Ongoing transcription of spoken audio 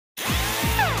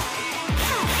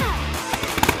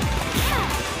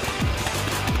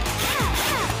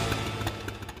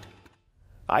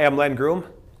Hi, I'm Len Groom.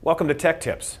 Welcome to Tech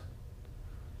Tips.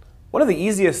 One of the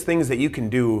easiest things that you can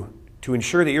do to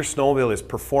ensure that your snowmobile is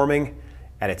performing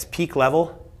at its peak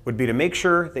level would be to make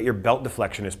sure that your belt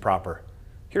deflection is proper.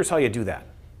 Here's how you do that.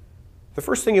 The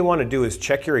first thing you want to do is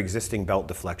check your existing belt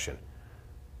deflection.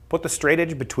 Put the straight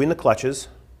edge between the clutches,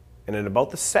 and in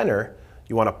about the center,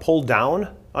 you want to pull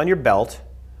down on your belt,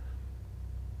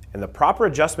 and the proper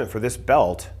adjustment for this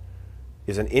belt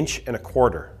is 1.25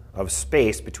 inches of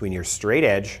space between your straight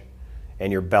edge and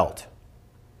your belt.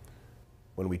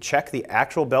 When we check the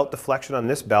actual belt deflection on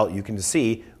this belt, you can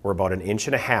see we're about 1.5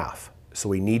 inches, so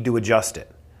we need to adjust it.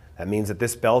 That means that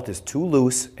this belt is too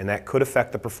loose, and that could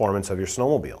affect the performance of your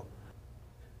snowmobile.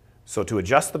 So to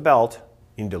adjust the belt,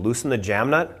 you need to loosen the jam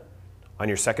nut on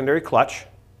your secondary clutch,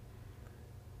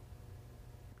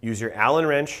 use your Allen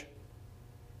wrench,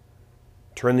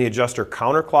 turn the adjuster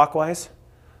counterclockwise,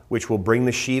 which will bring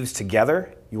the sheaves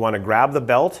together. You want to grab the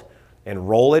belt and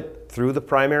roll it through the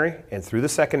primary and through the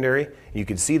secondary. You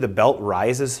can see the belt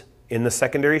rises in the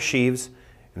secondary sheaves,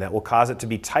 and that will cause it to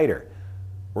be tighter.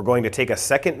 We're going to take a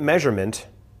second measurement,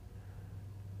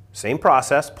 same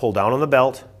process, pull down on the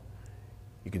belt.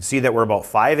 You can see that we're about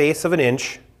 5/8 of an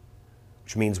inch,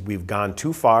 which means we've gone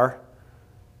too far.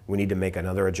 We need to make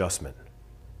another adjustment.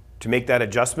 To make that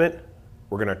adjustment,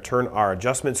 we're going to turn our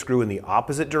adjustment screw in the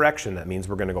opposite direction. That means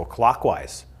we're going to go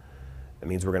clockwise. That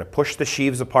means we're going to push the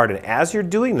sheaves apart, and as you're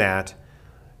doing that,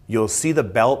 you'll see the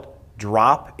belt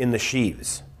drop in the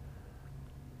sheaves.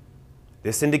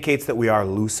 This indicates that we are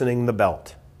loosening the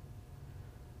belt.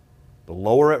 The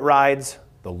lower it rides,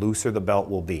 the looser the belt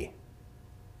will be.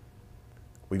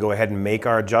 We go ahead and make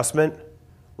our adjustment.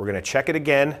 We're going to check it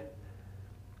again,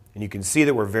 and you can see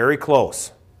that we're very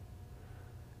close.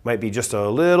 Might be just a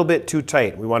little bit too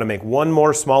tight. We want to make one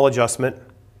more small adjustment.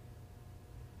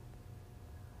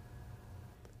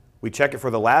 We check it for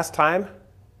the last time.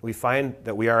 We find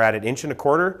that we are at 1.25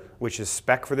 inches, which is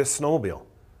spec for this snowmobile.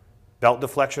 Belt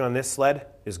deflection on this sled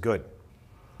is good.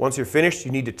 Once you're finished,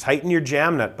 you need to tighten your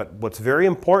jam nut, but what's very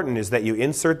important is that you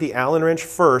insert the Allen wrench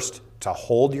first to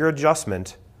hold your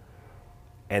adjustment,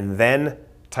 and then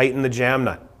tighten the jam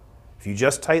nut. If you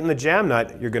just tighten the jam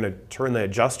nut, you're going to turn the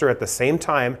adjuster at the same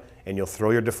time, and you'll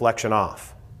throw your deflection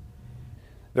off.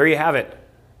 There you have it.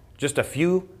 Just a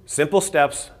few simple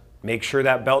steps. Make sure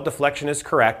that belt deflection is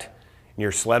correct, and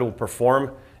your sled will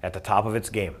perform at the top of its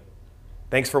game.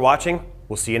 Thanks for watching.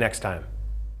 We'll see you next time.